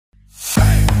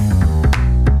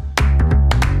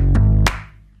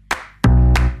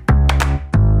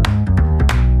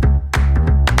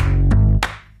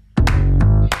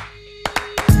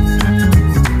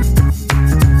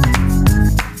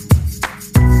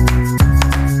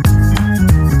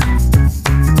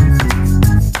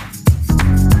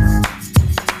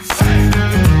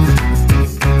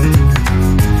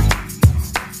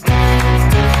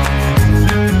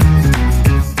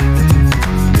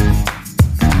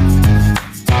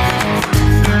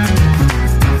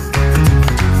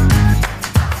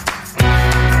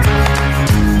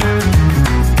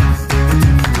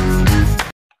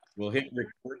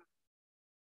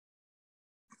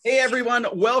Hey everyone,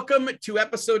 welcome to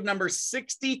episode number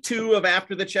 62 of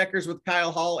After the Checkers with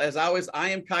Kyle Hall. As always, I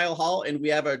am Kyle Hall, and we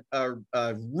have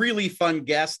a really fun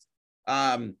guest.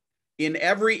 In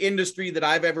every industry that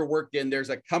I've ever worked in, there's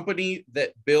a company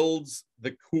that builds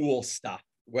the cool stuff,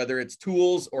 whether it's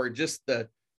tools or just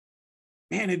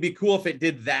it'd be cool if it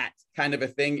did that kind of a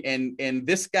thing. And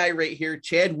this guy right here,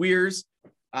 Chad Wehrs,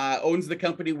 owns the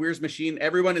company Wehrs Machine.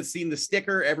 Everyone has seen the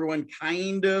sticker. Everyone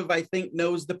kind of, I think,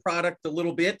 knows the product a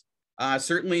little bit.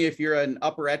 Certainly if you're an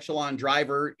upper echelon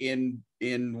driver in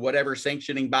whatever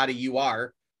sanctioning body you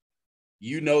are,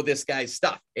 you know this guy's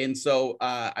stuff. And so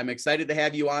I'm excited to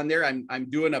have you on there. I'm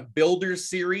doing a builders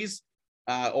series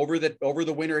over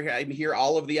the winter. I'm here.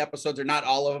 All of the episodes, or not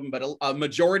all of them, but a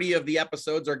majority of the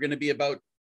episodes are going to be about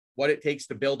what it takes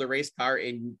to build a race car.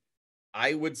 And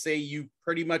I would say you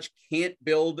pretty much can't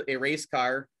build a race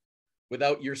car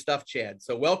without your stuff, Chad.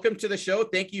 So welcome to the show.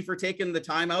 Thank you for taking the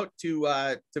time out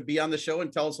to be on the show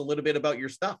and tell us a little bit about your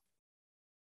stuff.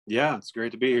 Yeah, it's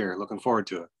great to be here. Looking forward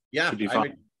to it.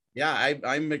 Yeah,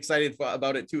 I'm excited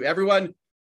about it too. Everyone,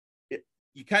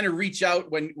 you kind of reach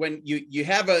out when you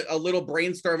have a little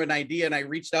brainstorm, an idea, and I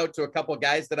reached out to a couple of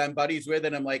guys that I'm buddies with,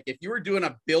 and I'm like, if you were doing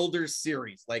a builder's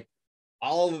series, like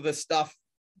all of the stuff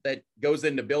that goes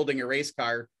into building a race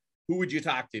car, who would you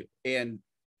talk to? And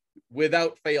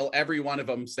without fail, every one of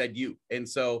them said you. And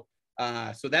so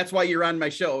that's why you're on my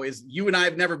show. Is you and I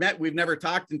have never met. We've never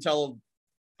talked until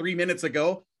 3 minutes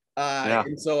ago.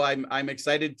 And so I'm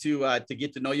excited to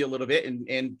get to know you a little bit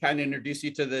and kind of introduce you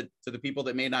to the people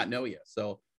that may not know you.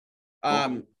 So,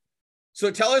 so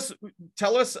tell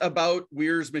us about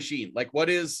Wehrs Machine. Like, what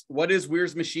is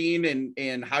Wehrs Machine,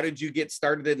 and how did you get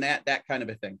started in that kind of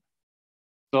a thing?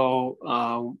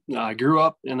 So I grew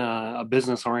up in a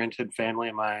business-oriented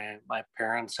family. My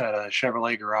parents had a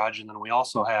Chevrolet garage, and then we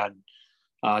also had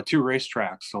 2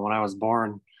 racetracks. So when I was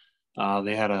born,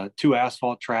 they had 2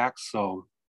 asphalt tracks. So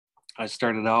I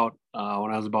started out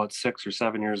when I was about 6 or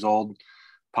 7 years old,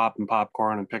 popping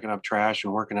popcorn and picking up trash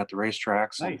and working at the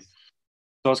racetracks. Nice.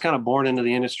 So I was kind of born into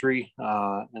the industry.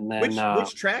 And then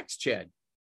which tracks, Chad?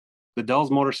 The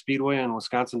Dells Motor Speedway in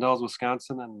Wisconsin Dells,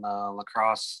 Wisconsin, and La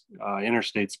Crosse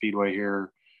Interstate Speedway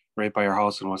here, right by our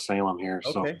house in West Salem here.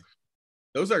 Okay.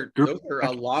 So those are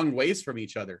a long ways from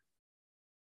each other.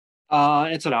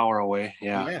 It's an hour away.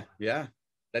 Yeah.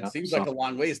 That seems like a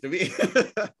long ways to me.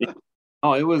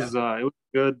 Oh, it was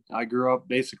good. I grew up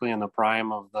basically in the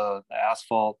prime of the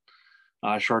asphalt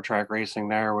short track racing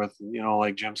there with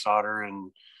like Jim Sauter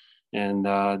and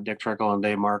Dick Trickle and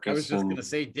Dave Marcus. I was just gonna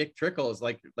say Dick Trickle is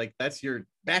like that's your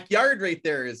backyard right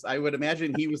there. I would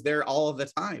imagine he was there all of the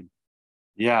time.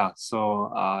 Yeah,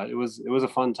 so it was a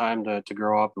fun time to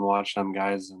grow up and watch them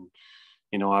guys,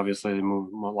 and obviously a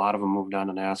lot of them moved on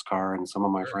to NASCAR, and some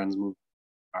of my friends moved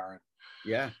to NASCAR.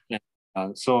 Yeah.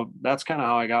 So that's kind of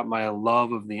how I got my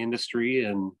love of the industry.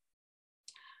 And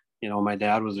my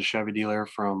dad was a Chevy dealer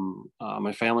from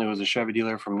my family was a Chevy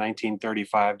dealer from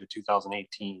 1935 to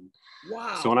 2018.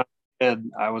 Wow. So when I was a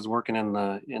kid, I was working in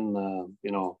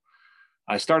the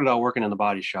I started out working in the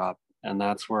body shop, and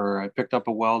that's where I picked up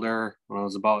a welder when I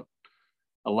was about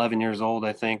 11 years old.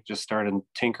 I think just started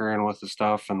tinkering with the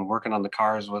stuff and working on the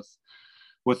cars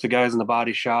with the guys in the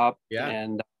body shop. Yeah.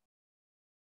 And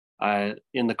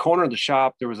in the corner of the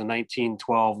shop, there was a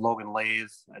 1912 Logan lathe.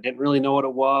 I didn't really know what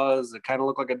it was. It kind of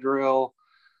looked like a drill.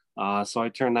 So I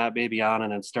turned that baby on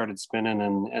and it started spinning,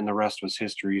 and the rest was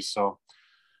history. So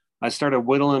I started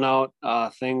whittling out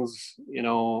things,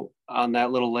 on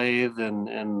that little lathe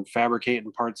and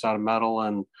fabricating parts out of metal.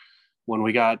 And when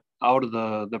we got out of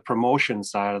the promotion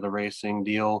side of the racing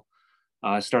deal,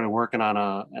 I started working on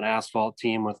an asphalt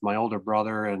team with my older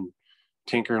brother and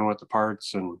tinkering with the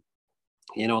parts. And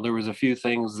there was a few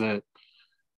things that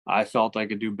I felt I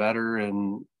could do better,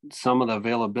 and some of the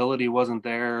availability wasn't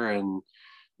there. And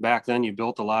back then you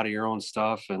built a lot of your own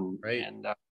stuff. And, right.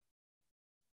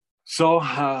 So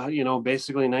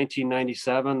basically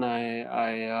 1997,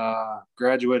 I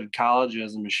graduated college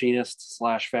as a machinist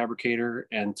 / fabricator,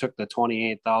 and took the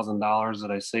 $28,000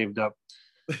 that I saved up,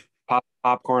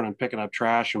 popcorn and picking up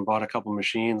trash, and bought a couple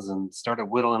machines and started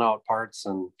whittling out parts.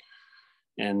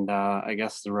 And I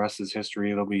guess the rest is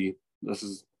history. This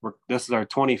is our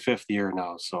 25th year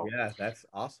now. So yeah, that's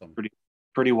awesome.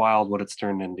 Pretty wild what it's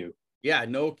turned into. Yeah,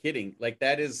 no kidding. Like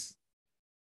that's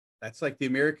like the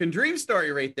American dream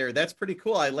story right there. That's pretty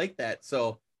cool. I like that.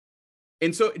 So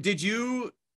do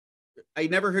you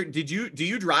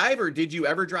drive, or did you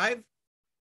ever drive?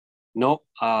 Nope.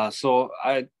 So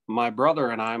my brother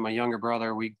and I, my younger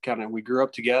brother, we grew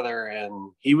up together,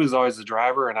 and he was always the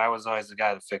driver and I was always the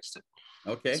guy that fixed it.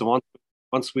 Okay. So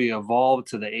once we evolved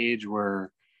to the age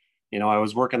where I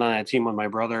was working on that team with my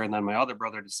brother, and then my other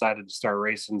brother decided to start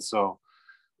racing. So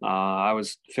I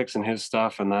was fixing his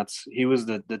stuff, and he was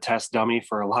the test dummy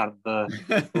for a lot of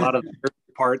the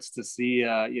parts to see,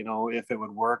 if it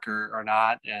would work or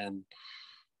not.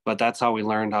 But that's how we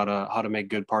learned how to make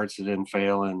good parts that didn't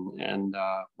fail. And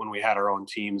when we had our own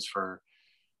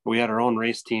we had our own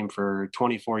race team for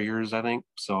 24 years, I think.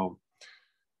 So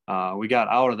we got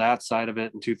out of that side of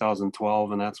it in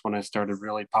 2012, and that's when I started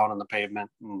really pounding the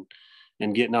pavement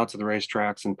and getting out to the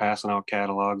racetracks and passing out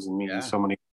catalogs and meeting so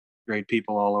many great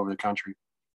people all over the country.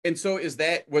 And so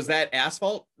was that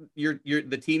asphalt,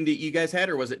 the team that you guys had,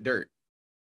 or was it dirt?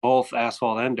 Both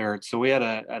asphalt and dirt. So we had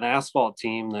an asphalt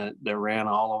team that ran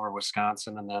all over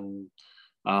Wisconsin, and then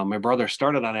my brother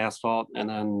started on asphalt, and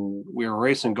then we were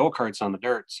racing go-karts on the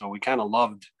dirt. So we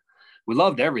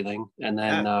loved everything. And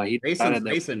then he decided that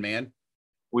racing, man.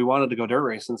 We wanted to go dirt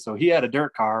racing. So he had a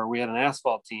dirt car. We had an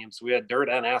asphalt team. So we had dirt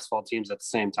and asphalt teams at the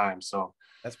same time. So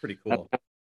that's pretty cool.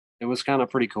 It was kind of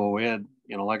pretty cool. We had,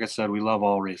 like I said, we love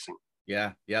all racing.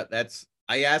 Yeah. Yeah.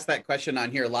 I asked that question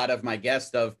on here. A lot of my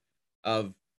guests of,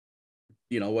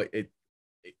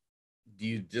 do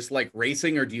you just like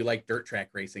racing, or do you like dirt track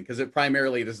racing? Because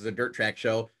this is a dirt track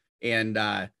show. And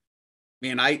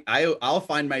man, I'll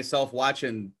find myself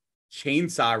watching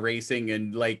chainsaw racing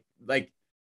and like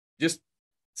just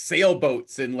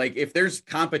sailboats, and like if there's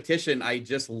competition, I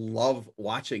just love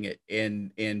watching it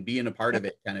and being a part of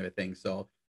it, kind of a thing. So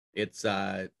it's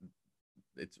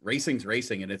racing's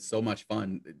racing, and it's so much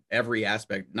fun, every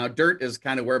aspect. Now dirt is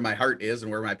kind of where my heart is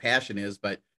and where my passion is,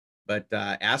 but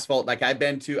asphalt, like I've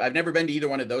never been to either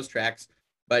one of those tracks,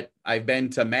 but I've been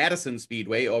to Madison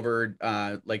Speedway over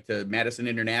like to Madison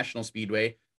International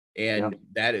Speedway, and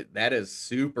that is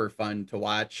super fun to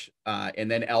watch.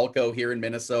 And then Elko here in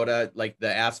Minnesota, like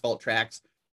the asphalt tracks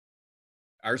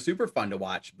are super fun to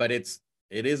watch, but it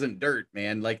isn't dirt,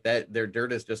 man. Like that, their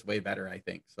dirt is just way better, I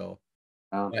think. So,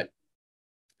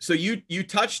 so you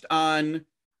touched on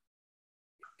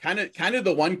kind of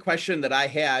the one question that I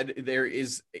had there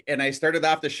is, and I started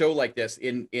off the show like this,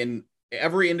 in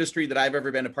every industry that I've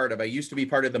ever been a part of. I used to be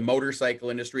part of the motorcycle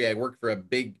industry. I worked for a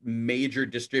big major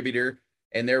distributor,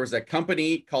 and there was a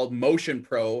company called Motion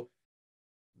Pro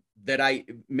that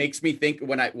makes me think,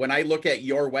 when I look at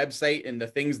your website and the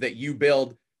things that you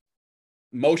build,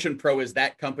 Motion Pro is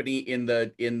that company in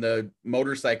the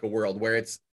motorcycle world, where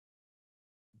it's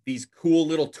these cool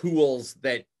little tools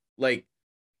that, like,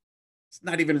 it's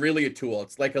not even really a tool.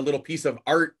 It's like a little piece of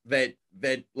art that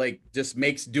like just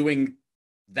makes doing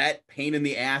that pain in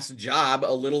the ass job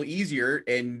a little easier,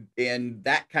 and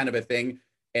that kind of a thing.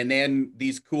 And then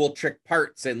these cool trick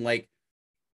parts, and like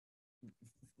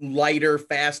lighter,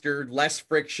 faster, less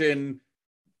friction,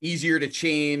 easier to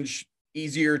change,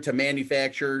 easier to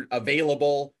manufacture,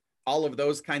 available, all of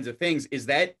those kinds of things. Is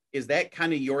that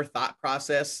kind of your thought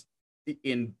process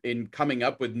in coming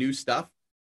up with new stuff?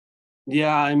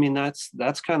 Yeah, I mean, that's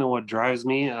kind of what drives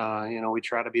me. We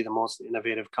try to be the most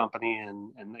innovative company,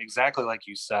 and exactly like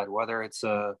you said, whether it's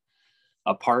a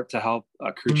part to help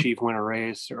a crew chief win a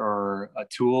race, or a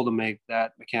tool to make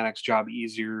that mechanic's job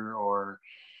easier, or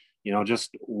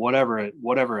just whatever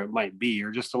it might be, or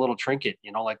just a little trinket,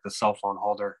 like the cell phone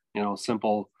holder,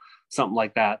 simple, something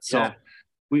like that. So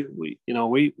we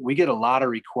get a lot of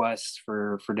requests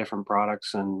for different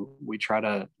products, and we try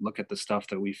to look at the stuff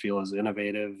that we feel is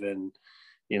innovative. And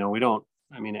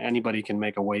anybody can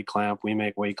make a weight clamp. We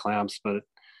make weight clamps, but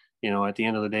at the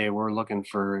end of the day, we're looking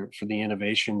for the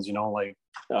innovations.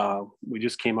 We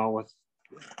just came out with,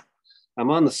 I'm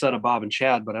on the set of Bob and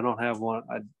Chad, but I don't have one.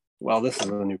 This is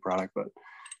a new product, but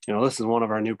this is one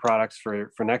of our new products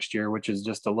for next year, which is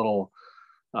just a little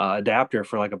adapter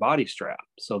for like a body strap.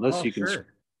 So this you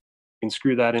can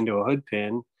screw that into a hood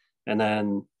pin, and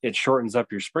then it shortens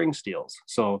up your spring steels.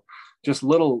 So just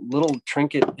little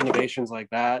trinket innovations like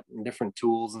that, and different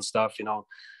tools and stuff.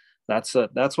 That's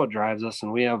what drives us.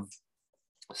 And we have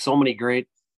so many great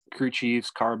crew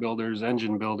chiefs, car builders,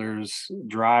 engine builders,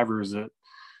 drivers that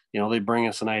they bring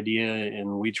us an idea, and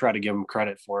we try to give them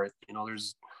credit for it.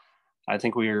 I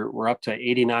think we're up to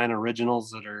 89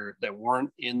 originals that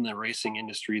weren't in the racing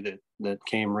industry that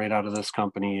came right out of this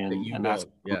company, and that's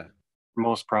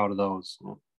most proud of those.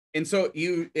 And so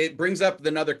it brings up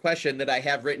another question that I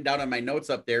have written down on my notes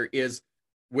up there is,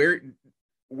 where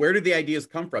do the ideas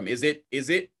come from? Is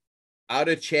it out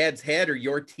of Chad's head or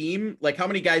your team? Like, how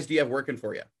many guys do you have working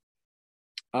for you?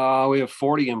 We have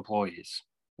 40 employees.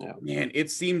 Yeah. Man,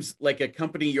 it seems like a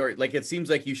company it seems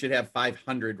like you should have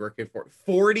 500 working for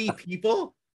 40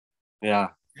 people. Yeah,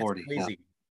 40. That's crazy.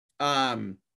 Yeah.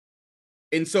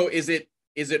 And so is it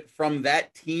is it from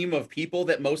that team of people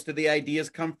that most of the ideas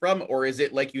come from? Or is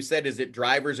it, like you said, is it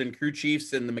drivers and crew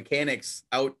chiefs and the mechanics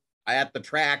out at the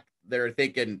track that are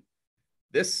thinking,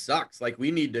 this sucks, like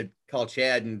we need to call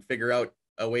Chad and figure out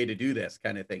a way to do this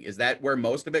kind of thing? Is that where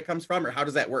most of it comes from, or how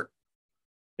does that work?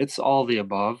 It's all the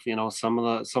above. Some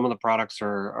of the products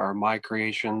are my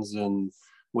creations, and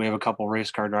we have a couple race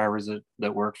car drivers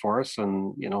that work for us,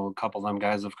 and a couple of them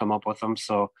guys have come up with them.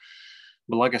 So,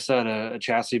 but like I said, a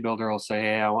chassis builder will say,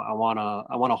 hey, I want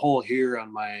a hole here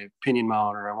on my pinion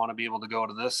mount, or I want to be able to go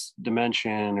to this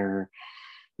dimension, or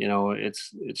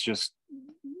it's just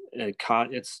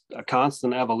it's a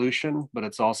constant evolution, but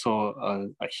it's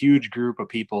also a huge group of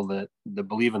people that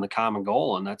believe in the common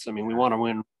goal. And that's, we want to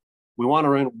win. We want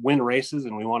to win races,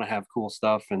 and we want to have cool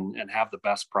stuff and have the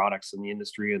best products in the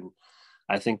industry. And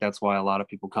I think that's why a lot of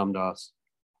people come to us.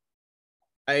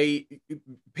 I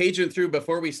paging through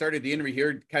before we started the interview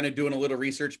here, kind of doing a little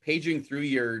research, paging through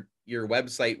your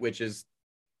website, which is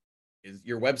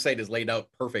your website is laid out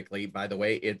perfectly, by the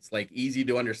way. It's like easy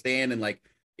to understand. And like,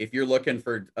 if you're looking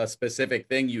for a specific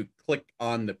thing, you click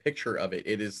on the picture of it.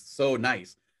 It is so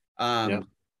nice. Yeah.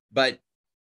 But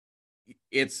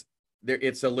it's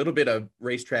a little bit of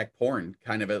racetrack porn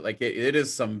kind of like it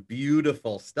is some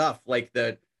beautiful stuff. Like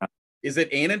is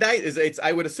it anodized?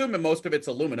 I would assume that most of it's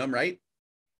aluminum, right?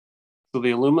 So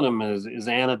the aluminum is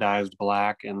anodized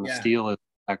black, and the steel is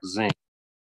black zinc.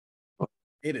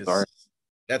 It is. Sorry.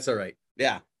 That's all right.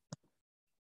 Yeah.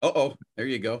 Oh, there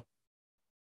you go.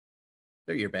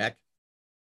 There, you're back.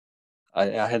 I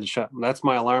had to shut. That's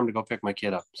my alarm to go pick my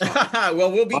kid up. So.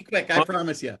 Well, we'll be quick, I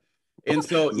promise you. And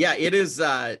so, yeah, it is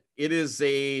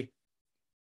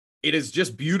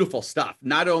just beautiful stuff.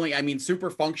 Not only, super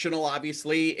functional,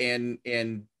 obviously, and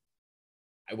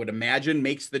I would imagine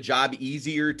makes the job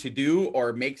easier to do,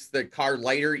 or makes the car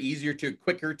lighter,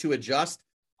 quicker to adjust.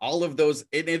 All of those,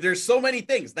 and there's so many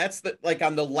things. That's like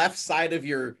on the left side of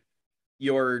your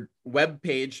web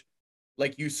page,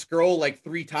 like you scroll like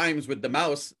 3 times with the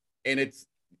mouse, and it's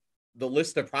the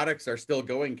list of products are still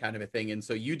going, kind of a thing. And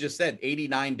so you just said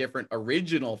 89 different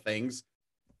original things.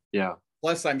 Yeah.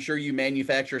 Plus, I'm sure you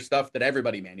manufacture stuff that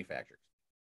everybody manufactures.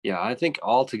 Yeah, I think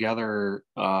altogether,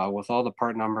 with all the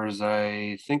part numbers,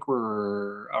 I think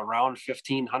we're around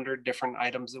 1,500 different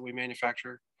items that we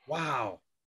manufacture. Wow.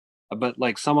 But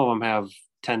like some of them have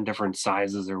 10 different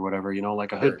sizes or whatever,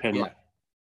 like a hood pin. Yeah.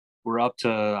 We're up to,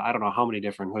 I don't know how many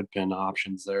different hood pin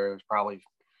options. There's probably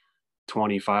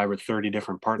 25 or 30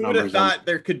 different part numbers. Who would have thought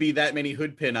there could be that many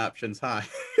hood pin options, huh?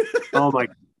 Oh my,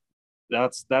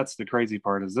 that's the crazy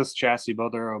part. Is this chassis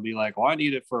builder will be like, well, I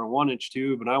need it for a 1-inch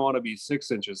tube and I want to be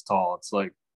 6 inches tall. It's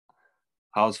like,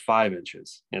 how's 5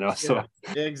 inches? So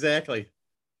yeah, exactly.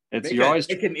 You're always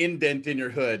make an indent in your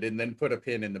hood and then put a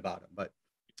pin in the bottom, but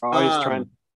always trying to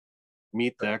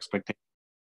meet the expectation.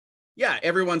 Yeah,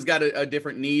 everyone's got a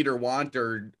different need or want,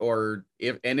 or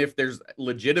if there's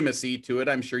legitimacy to it,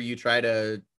 I'm sure you try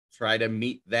to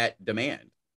meet that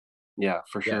demand. Yeah,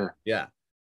 for sure. Yeah.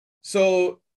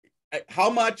 So how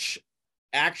much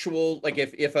actual, like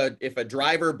if a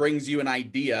driver brings you an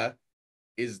idea,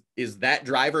 is that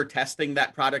driver testing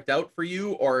that product out for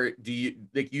you? Or do you,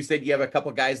 like you said, you have a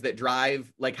couple guys that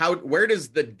drive, like where does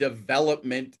the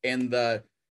development and that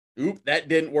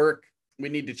didn't work, we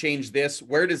need to change this,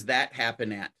 where does that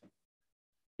happen at?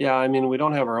 Yeah, we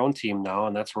don't have our own team now,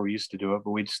 and that's where we used to do it, but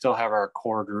we still have our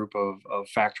core group of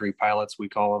factory pilots, we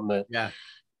call them, that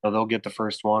they'll get the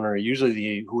first one, or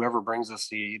usually whoever brings us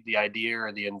the idea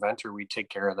or the inventor, we take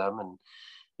care of them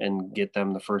and get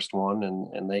them the first one,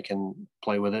 and they can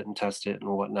play with it and test it and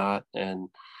whatnot. And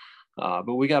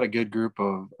but we got a good group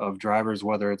of drivers,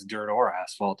 whether it's dirt or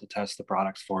asphalt, to test the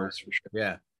products for us, for sure.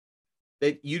 Yeah.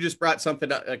 That you just brought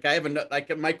something up.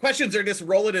 Like my questions are just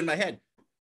rolling in my head.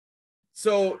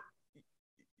 So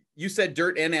you said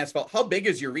dirt and asphalt. How big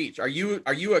is your reach? Are you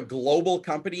a global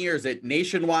company, or is it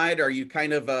nationwide? Are you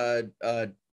kind of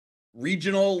a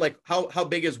regional? Like how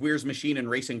big is Wehrs Machine and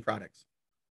racing products?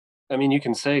 You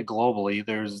can say globally.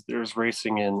 There's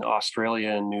racing in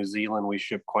Australia and New Zealand. We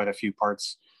ship quite a few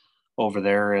parts over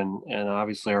there, and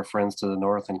obviously our friends to the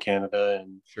north in Canada,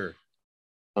 and sure,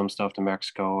 some stuff to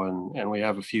Mexico, and we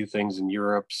have a few things in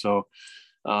Europe. So,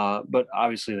 but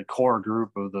obviously the core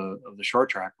group of the short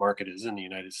track market is in the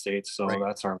United States. So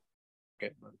that's our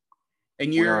market.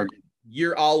 And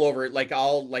you're all over, like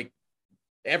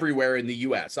everywhere in the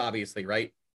US, obviously,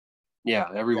 right? Yeah,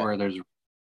 everywhere there's.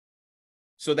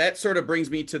 So that sort of brings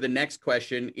me to the next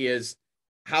question: is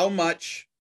how much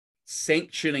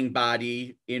sanctioning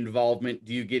body involvement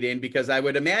do you get in? Because I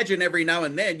would imagine every now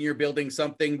and then you're building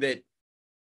something that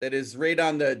that is right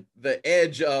on the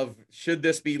edge of should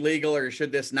this be legal or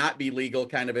should this not be legal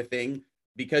kind of a thing,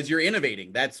 because you're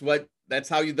innovating. That's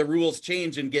how the rules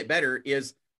change and get better,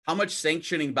 is how much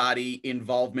sanctioning body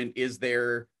involvement is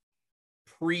there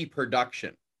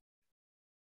pre-production?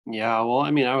 Yeah, well,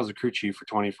 I mean, I was a crew chief for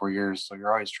 24 years, so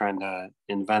you're always trying to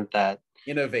invent that,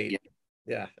 Innovate.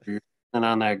 Yeah. And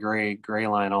on that gray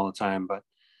line all the time. But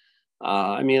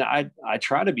I mean, I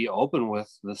try to be open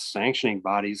with the sanctioning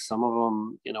bodies. Some of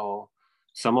them,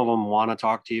 some of them want to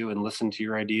talk to you and listen to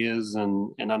your ideas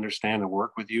and understand and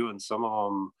work with you, and some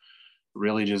of them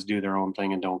really just do their own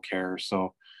thing and don't care.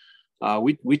 So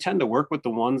we tend to work with the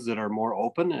ones that are more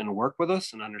open and work with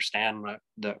us and understand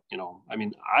that, I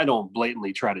mean, I don't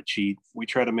blatantly try to cheat. We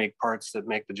try to make parts that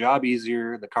make the job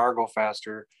easier, the car go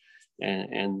faster,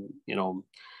 and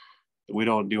we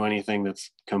don't do anything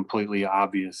that's completely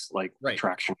obvious, like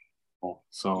traction.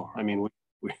 So, I mean,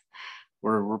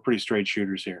 we're pretty straight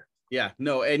shooters here. Yeah,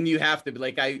 no. And you have to be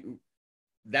like,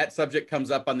 that subject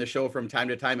comes up on the show from time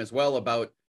to time as well,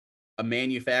 about a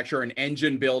manufacturer, an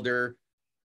engine builder.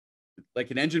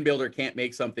 Like, an engine builder can't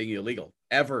make something illegal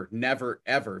ever, never,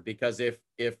 ever, because if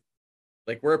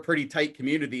like, we're a pretty tight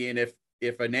community, and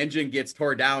if an engine gets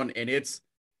tore down and it's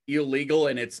illegal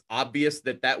and it's obvious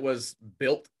that was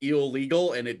built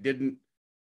illegal and it didn't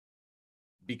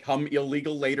become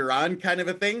illegal later on, kind of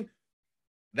a thing,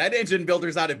 that engine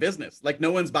builder's out of business. Like,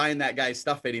 no one's buying that guy's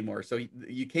stuff anymore. So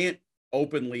you can't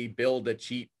openly build a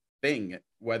cheap thing,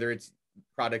 whether it's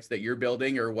products that you're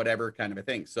building or whatever kind of a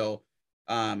thing. So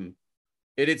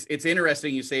it's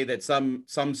interesting you say that some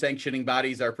sanctioning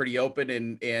bodies are pretty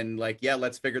open and like, yeah,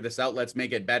 let's figure this out, let's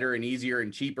make it better and easier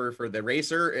and cheaper for the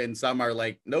racer, and some are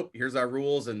like, nope, here's our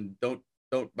rules and don't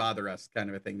bother us, kind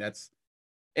of a thing.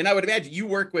 And I would imagine you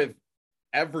work with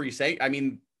every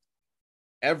sanctioning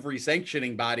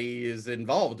body is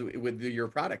involved with your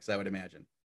products, I would imagine.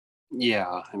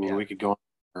 Yeah, I mean, we could go on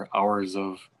for hours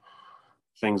of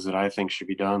things that I think should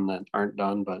be done that aren't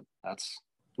done, but that's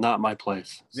not my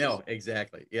place. No,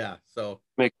 exactly. Yeah. So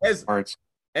make parts,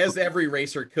 as every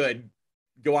racer could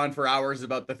go on for hours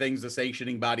about the things the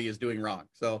sanctioning body is doing wrong.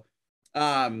 So,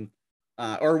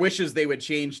 or wishes they would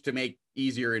change to make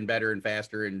easier and better and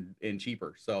faster and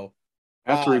cheaper. So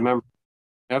I have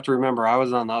to remember I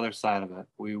was on the other side of it.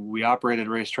 We operated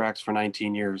racetracks for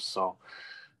 19 years. So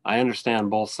I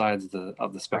understand both sides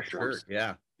of the spectrum. Sure.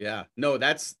 Yeah. Yeah. No,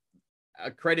 that's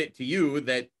a credit to you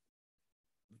that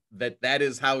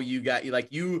is how you got,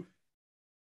 like, you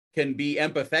can be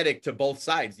empathetic to both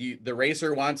sides. The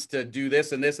racer wants to do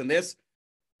this and this and this,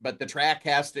 but the track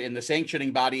has to, and the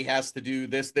sanctioning body has to do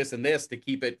this, this, and this to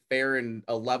keep it fair and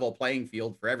a level playing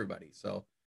field for everybody. So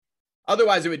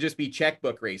otherwise it would just be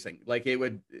checkbook racing. Like, it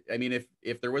would, I mean,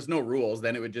 if there was no rules,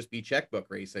 then it would just be checkbook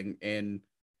racing, and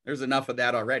there's enough of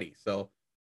that already. So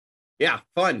yeah,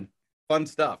 fun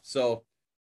stuff. So,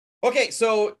 okay.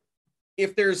 So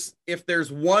if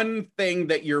there's one thing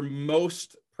that you're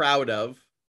most proud of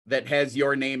that has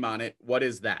your name on it, what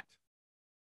is that?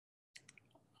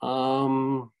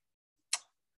 Man,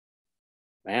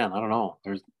 I don't know.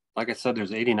 Like I said,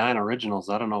 there's 89 originals.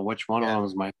 I don't know which one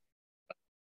of them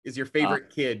is your favorite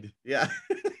kid. Yeah.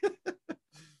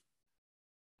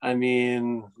 I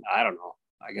mean, I don't know.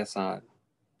 I guess not.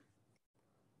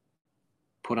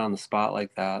 Put on the spot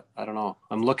like that. I don't know.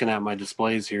 I'm looking at my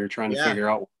displays here, trying to figure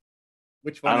out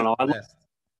which one. I don't know.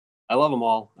 I love them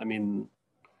all. I mean,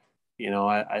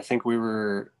 I think we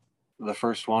were the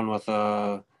first one with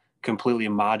a completely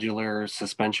modular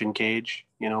suspension cage,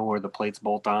 where the plates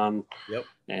bolt on. Yep.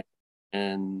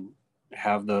 And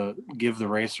give the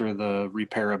racer the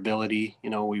repairability.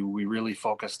 We really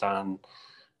focused on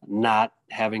not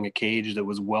having a cage that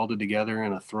was welded together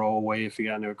and a throwaway if you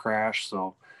got into a crash.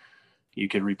 So you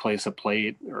could replace a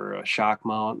plate or a shock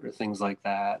mount or things like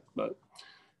that. But,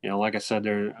 like I said,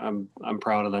 I'm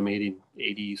proud of them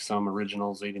 80 some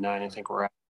originals, 89, I think we're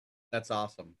at. That's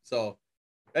awesome. So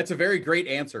that's a very great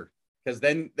answer, because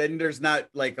then there's not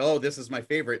like, oh, this is my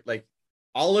favorite. Like,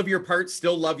 all of your parts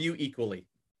still love you equally.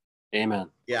 Amen.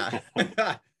 Yeah.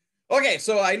 Okay.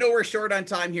 So I know we're short on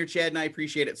time here, Chad, and I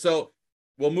appreciate it. So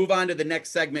we'll move on to the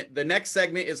next segment. The next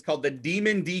segment is called the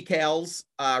Demon Decals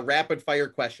Rapid Fire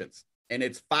Questions. And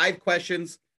it's 5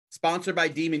 questions, sponsored by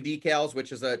Demon Decals,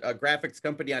 which is a graphics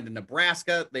company out of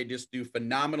Nebraska. They just do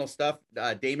phenomenal stuff.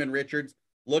 Damon Richards,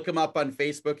 look him up on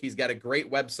Facebook. He's got a great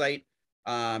website,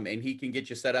 and he can get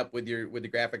you set up with the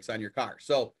graphics on your car.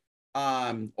 So,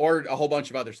 or a whole bunch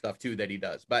of other stuff too that he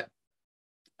does. But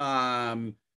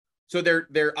so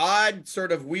they're odd,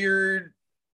 sort of weird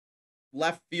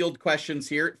left field questions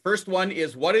here. First one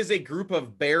is, what is a group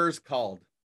of bears called?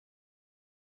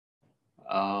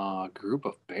 Group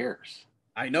of bears.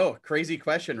 I know, crazy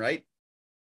question, right?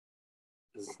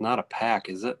 It's not a pack,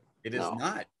 is it? It is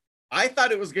not. I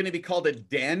thought it was going to be called a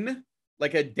den,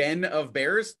 like a den of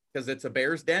bears, because it's a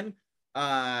bear's den.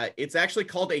 It's actually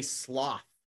called a sloth.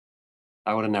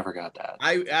 I would have never got that.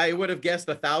 I would have guessed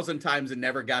 1,000 times and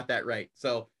never got that right.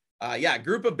 So yeah,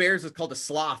 group of bears is called a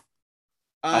sloth.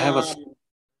 I have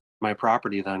my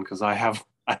property then, because I have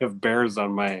bears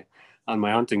on my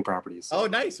hunting properties. So. Oh,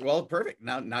 nice. Well, perfect.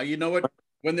 Now you know what,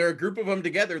 when they're a group of them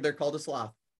together, they're called a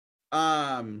sloth.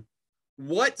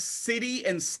 What city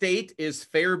and state is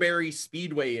Fairbury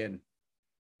Speedway in?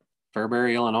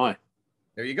 Fairbury, Illinois.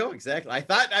 There you go. Exactly. I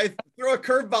thought I'd throw a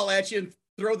curveball at you and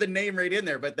throw the name right in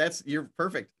there, but you're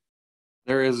perfect.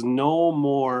 There is no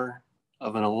more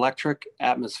of an electric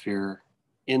atmosphere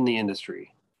in the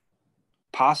industry.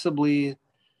 Possibly,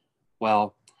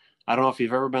 well, I don't know if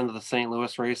you've ever been to the St.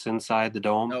 Louis race inside the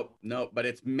dome. Nope. But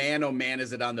it's, man, oh man,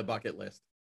 is it on the bucket list.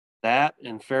 That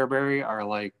and Fairbury are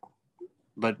like,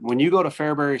 but when you go to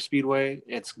Fairbury Speedway,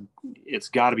 it's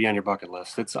got to be on your bucket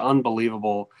list. It's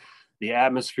unbelievable, the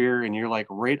atmosphere, and you're like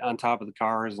right on top of the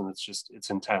cars, and it's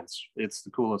intense. It's the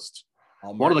coolest.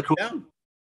 One of the coolest.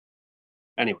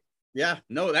 Anyway. Yeah,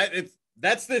 no,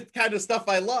 that's the kind of stuff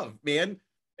I love, man.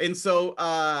 And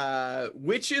so,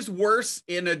 which is worse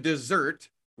in a dessert,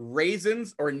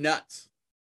 raisins or nuts?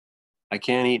 I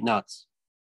can't eat nuts.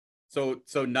 So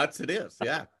nuts it is.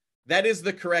 Yeah, that is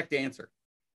the correct answer.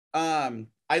 I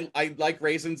like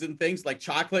raisins and things, like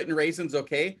chocolate and raisins.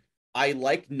 Okay. I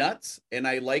like nuts and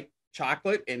I like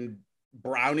chocolate and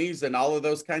brownies and all of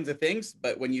those kinds of things.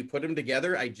 But when you put them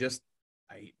together, it's just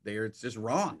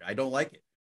wrong. I don't like it.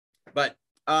 But,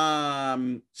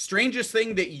 strangest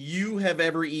thing that you have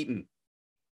ever eaten.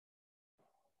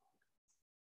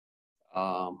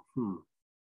 Man.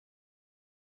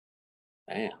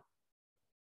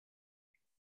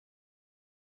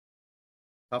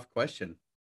 Tough question.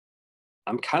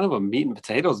 I'm kind of a meat and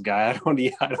potatoes guy. I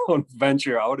don't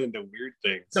venture out into weird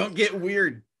things. Don't get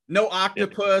weird. No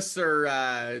octopus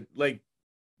or like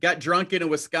got drunk in a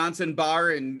Wisconsin bar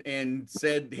and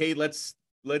said, "Hey, let's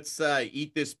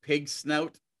eat this pig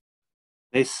snout."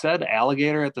 They said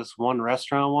alligator at this one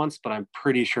restaurant once, but I'm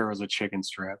pretty sure it was a chicken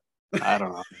strip. I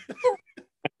don't know.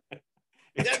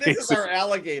 Yeah, this is our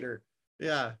alligator.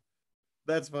 Yeah,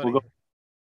 that's funny.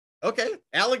 Okay,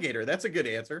 alligator. That's a good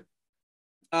answer.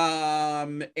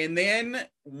 And then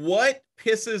what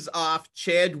pisses off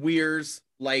Chad Wehrs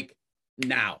like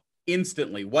now,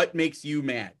 instantly? What makes you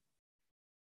mad?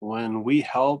 When we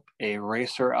help a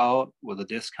racer out with a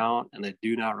discount and they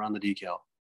do not run the decal.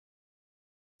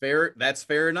 Fair. That's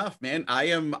fair enough, man. I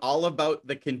am all about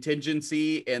the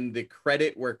contingency and the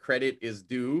credit where credit is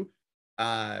due.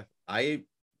 I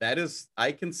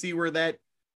can see where that.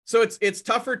 So it's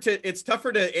tougher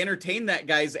to entertain that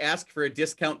guy's ask for a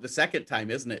discount the second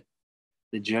time, isn't it?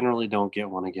 They generally don't get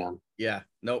one again. Yeah.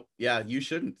 Nope. Yeah. You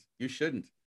shouldn't.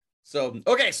 So,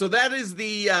 okay. So that is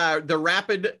the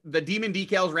Demon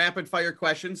Decals rapid fire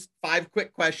questions, 5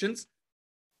 quick questions.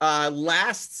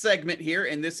 Last segment here.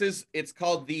 And it's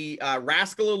called the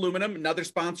Rascal Aluminum, another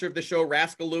sponsor of the show,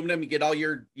 Rascal Aluminum. You get all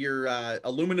your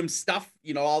aluminum stuff,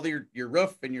 all your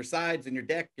roof and your sides and your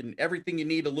deck and everything you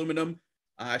need aluminum.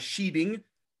 Sheeting,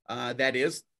 that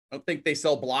is. I don't think they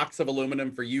sell blocks of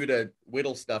aluminum for you to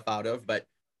whittle stuff out of, but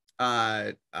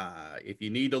if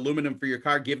you need aluminum for your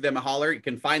car, give them a holler. You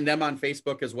can find them on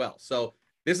Facebook as well. So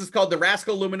this is called the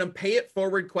Rascal Aluminum Pay It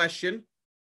Forward question.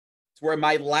 It's where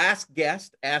my last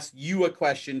guest asks you a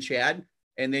question, Chad,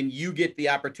 and then you get the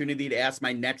opportunity to ask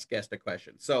my next guest a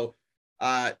question. So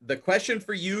the question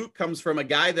for you comes from a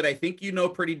guy that I think you know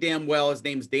pretty damn well. His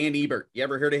name's Dan Ebert. You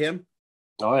ever heard of him?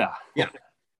 Oh, yeah. Yeah.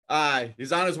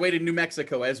 He's on his way to New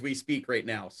Mexico as we speak right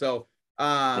now. So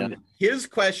his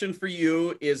question for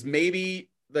you is maybe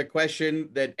the question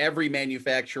that every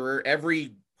manufacturer,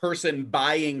 every person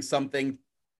buying something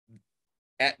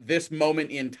at this moment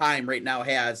in time right now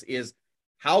is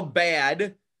how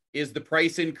bad is the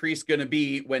price increase going to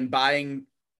be when buying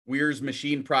Wehrs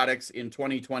Machine products in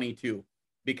 2022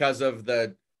 because of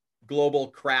the global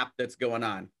crap that's going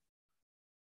on?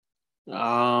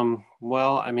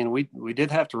 Well, I mean, we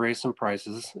did have to raise some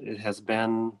prices. It has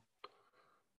been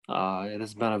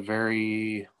a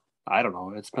very, I don't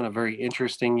know, it's been a very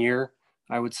interesting year,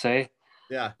 I would say.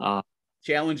 Yeah.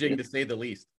 Challenging to say the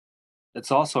least.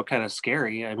 It's also kind of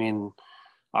scary. I mean,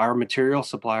 our material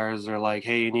suppliers are like,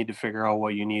 "Hey, you need to figure out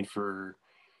what you need for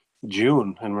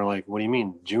June." And we're like, "What do you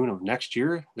mean, June of next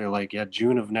year?" They're like, "Yeah,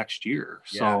 June of next year."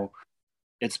 Yeah. So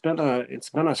it's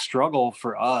been a struggle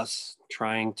for us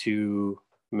trying to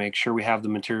make sure we have the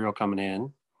material coming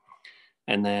in.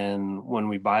 And then when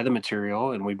we buy the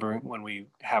material and when we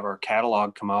have our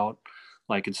catalog come out,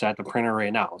 like it's at the printer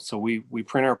right now. So we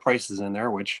print our prices in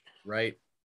there, which right.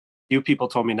 You people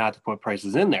told me not to put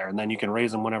prices in there, and then you can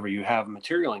raise them whenever you have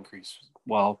material increase.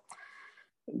 Well,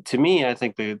 to me, I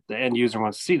think the end user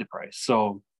wants to see the price.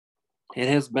 So it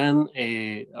has been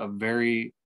a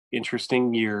very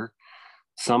interesting year.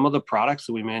 Some of the products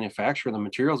that we manufacture, the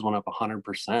materials went up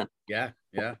 100%. Yeah.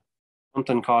 Yeah.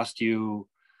 Something cost you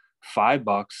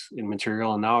 $5 in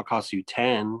material and now it costs you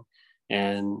 10,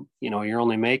 and you're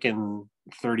only making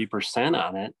 30%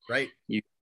 on it. Right.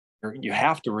 You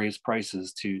have to raise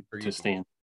prices to stand.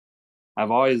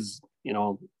 I've always,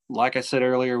 like I said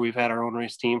earlier, we've had our own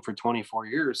race team for 24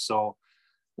 years. So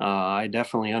I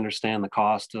definitely understand the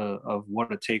cost of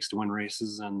what it takes to win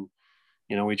races. And,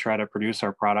 we try to produce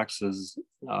our products as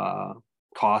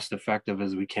cost effective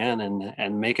as we can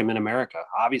and make them in America.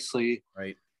 Obviously,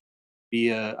 right.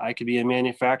 I could be a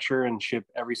manufacturer and ship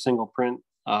every single print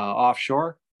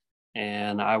offshore,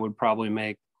 and I would probably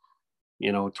make,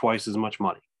 twice as much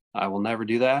money. I will never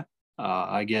do that.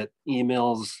 I get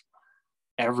emails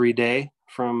every day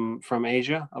from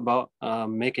Asia about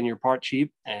making your part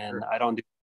cheap, and sure. I don't do it.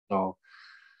 So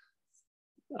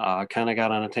kind of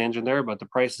got on a tangent there, but the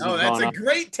prices have gone up. That's a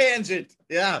great tangent.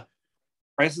 Yeah.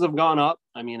 Prices have gone up.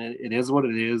 I mean, it is what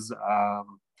it is.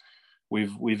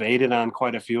 We've aided on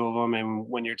quite a few of them. And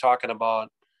when you're talking about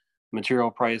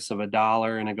material price of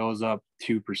 $1 and it goes up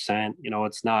 2%,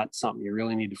 it's not something you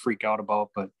really need to freak out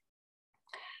about, but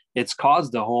it's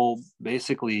caused the whole,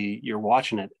 basically you're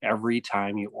watching it every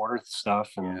time you order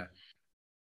stuff.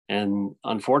 And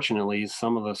unfortunately,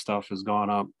 some of the stuff has gone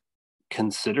up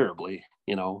considerably,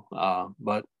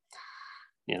 but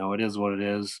it is what it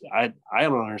is. I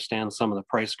don't understand some of the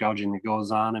price gouging that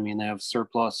goes on. I mean, they have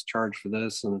surplus charge for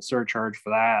this and a surcharge for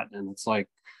that. And it's like,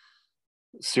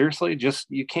 seriously,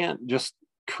 you can't just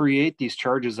create these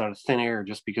charges out of thin air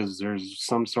just because there's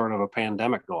some sort of a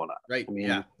pandemic going on. Right. I mean,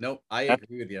 yeah. Nope. I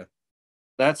agree with you.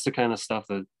 That's the kind of stuff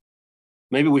that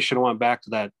maybe we should have went back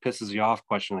to that pisses you off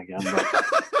question again. But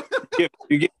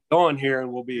you get going here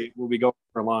and we'll be going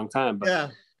for a long time.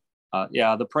 But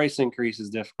the price increase is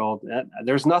difficult.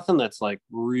 There's nothing that's like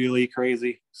really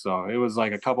crazy. So it was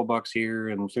like a couple bucks here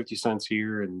and 50 cents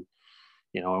here. And,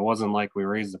 it wasn't like we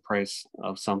raised the price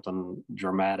of something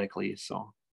dramatically.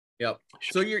 So. Yep.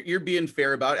 So you're being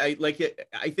fair about it.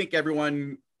 I think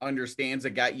everyone understands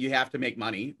that you have to make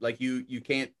money. Like you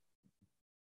can't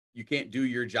do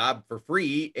your job for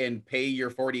free and pay your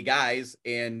 40 guys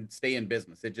and stay in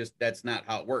business. That's not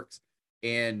how it works.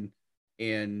 And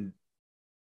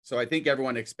so I think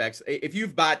everyone expects, if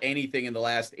you've bought anything in the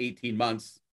last 18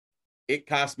 months, it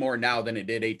costs more now than it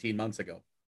did 18 months ago.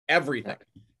 Everything.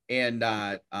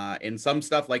 And some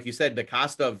stuff, like you said, the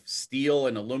cost of steel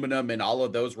and aluminum and all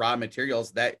of those raw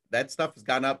materials, that stuff has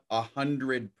gone up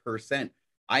 100%.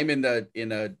 I'm in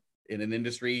an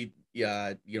industry,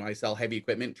 I sell heavy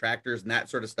equipment, tractors and that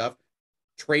sort of stuff.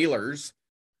 Trailers,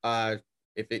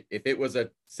 if it was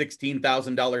a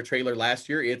 $16,000 trailer last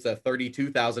year, it's a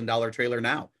 $32,000 trailer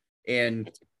now, and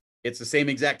it's the same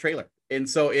exact trailer. And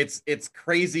so it's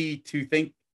crazy to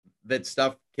think that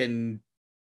stuff can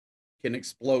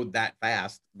explode that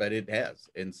fast, but it has.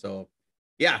 And so,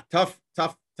 yeah, tough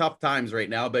times right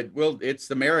now, but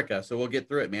it's America. So we'll get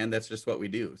through it, man. That's just what we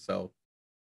do. So,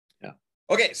 yeah.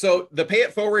 Okay. So the pay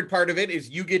it forward part of it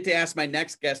is you get to ask my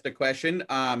next guest a question.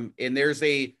 And there's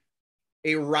a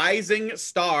rising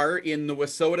star in the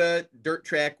Wissota dirt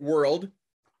track world.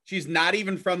 She's not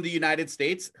even from the United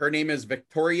States. Her name is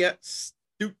Victoria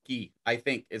Stutsky, I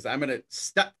think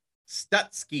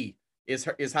Stutsky.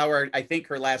 Is how I think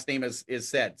her last name is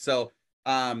said. So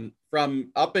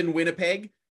from up in Winnipeg,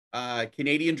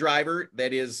 Canadian driver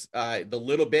that is the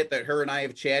little bit that her and I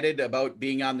have chatted about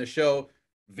being on the show,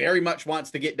 very much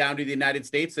wants to get down to the United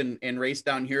States and race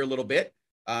down here a little bit.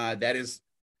 That is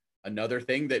another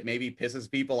thing that maybe pisses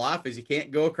people off, is you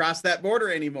can't go across that border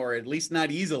anymore, at least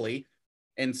not easily.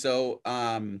 And so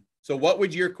what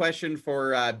would your question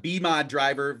for B-Mod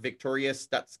driver Victoria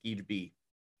Stutsky be?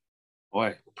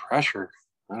 Boy, pressure.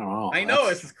 I don't know. I know,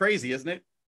 this is crazy, isn't it?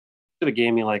 Should have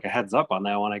gave me like a heads up on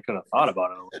that one. I could have thought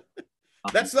about it.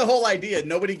 That's the whole idea.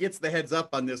 Nobody gets the heads up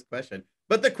on this question,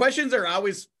 but the questions are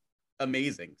always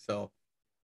amazing. So,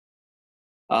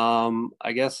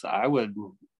 I guess I would.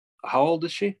 How old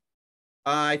is she?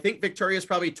 I think Victoria's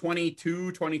probably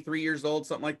 22, 23 years old,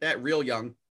 something like that. Real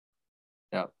young.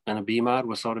 Yeah, and a B-Mod,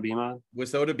 Wissota B-Mod.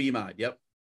 Wissota B-Mod. Yep.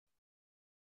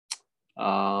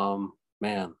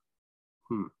 Man.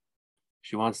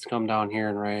 She wants to come down here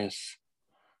and race.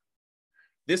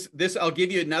 this I'll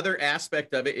give you another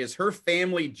aspect of it is her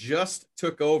family just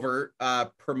took over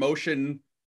promotion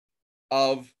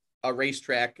of a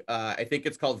racetrack. I think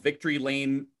it's called Victory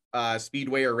Lane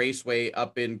Speedway or Raceway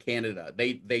up in Canada.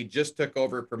 They just took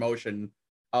over promotion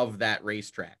of that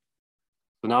racetrack.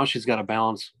 So now she's got to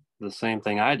balance the same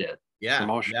thing I did. Yeah,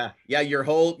 promotion. yeah. Your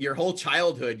whole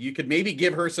childhood. You could maybe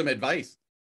give her some advice.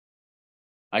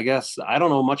 I guess I don't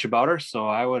know much about her, so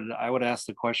I would ask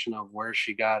the question of where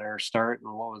she got her start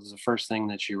and what was the first thing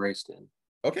that she raced in.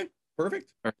 Okay,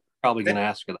 perfect. Or probably going to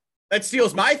ask her that. That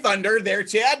steals my thunder there,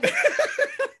 Chad.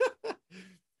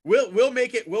 We'll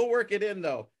work it in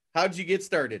though. How'd you get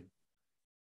started?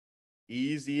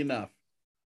 Easy enough.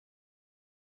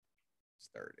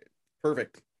 Started.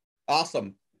 Perfect.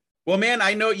 Awesome. Well, man,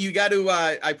 I know you got to,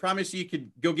 I promise you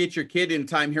could go get your kid in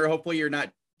time here. Hopefully you're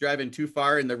not driving too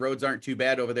far and the roads aren't too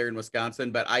bad over there in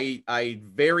Wisconsin, but I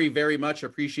very, very much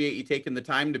appreciate you taking the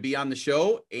time to be on the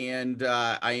show. And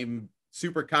I'm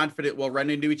super confident we'll run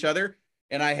into each other.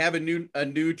 And I have a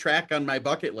new track on my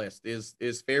bucket list is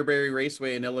Fairbury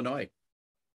Raceway in Illinois.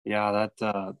 Yeah,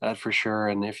 that for sure.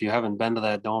 And if you haven't been to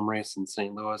that dome race in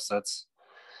St. Louis,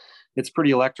 it's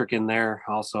pretty electric in there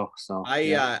also. So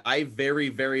I very,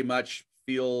 very much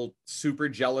feel super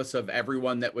jealous of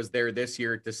everyone that was there this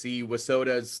year to see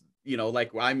Wasota's,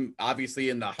 like I'm obviously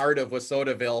in the heart of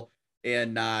Wasotaville,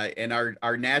 and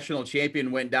our national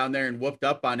champion went down there and whooped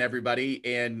up on everybody.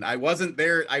 And I wasn't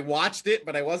there. I watched it,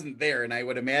 but I wasn't there. And I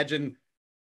would imagine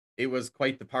it was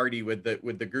quite the party with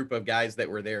the group of guys that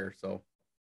were there. So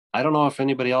I don't know if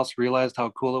anybody else realized how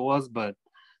cool it was, but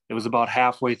it was about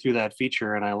halfway through that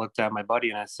feature. And I looked at my buddy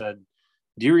and I said,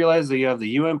 do you realize that you have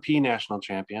the UMP national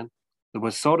champion, the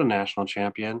Wasota national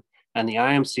champion, and the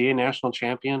IMCA national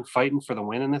champion fighting for the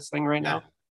win in this thing right now?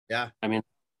 Yeah. I mean,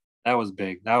 that was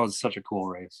big. That was such a cool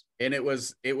race. And it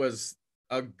was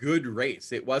a good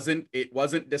race. It wasn't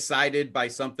decided by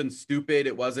something stupid.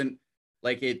 It wasn't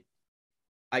like it.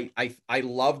 I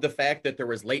love the fact that there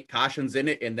was late cautions in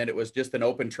it and then it was just an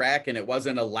open track and it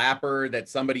wasn't a lapper that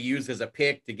somebody used as a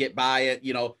pick to get by it.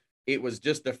 It was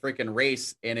just a freaking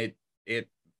race. And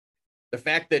the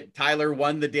fact that Tyler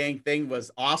won the dang thing was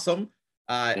awesome.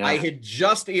 Yeah. I had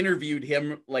just interviewed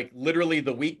him like literally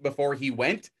the week before he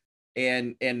went.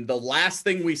 And the last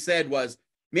thing we said was,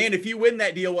 man, if you win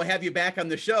that deal, we'll have you back on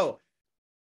the show.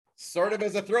 Sort of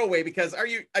as a throwaway, because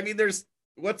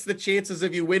what's the chances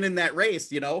of you winning that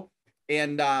race,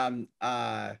 And then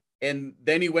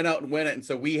he went out and won it. And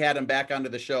so we had him back onto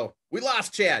the show. We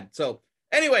lost Chad. So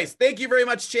anyways, thank you very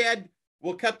much, Chad.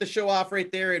 We'll cut the show off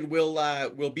right there and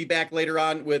we'll be back later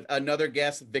on with another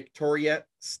guest, Victoria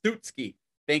Stutzky.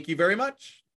 Thank you very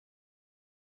much.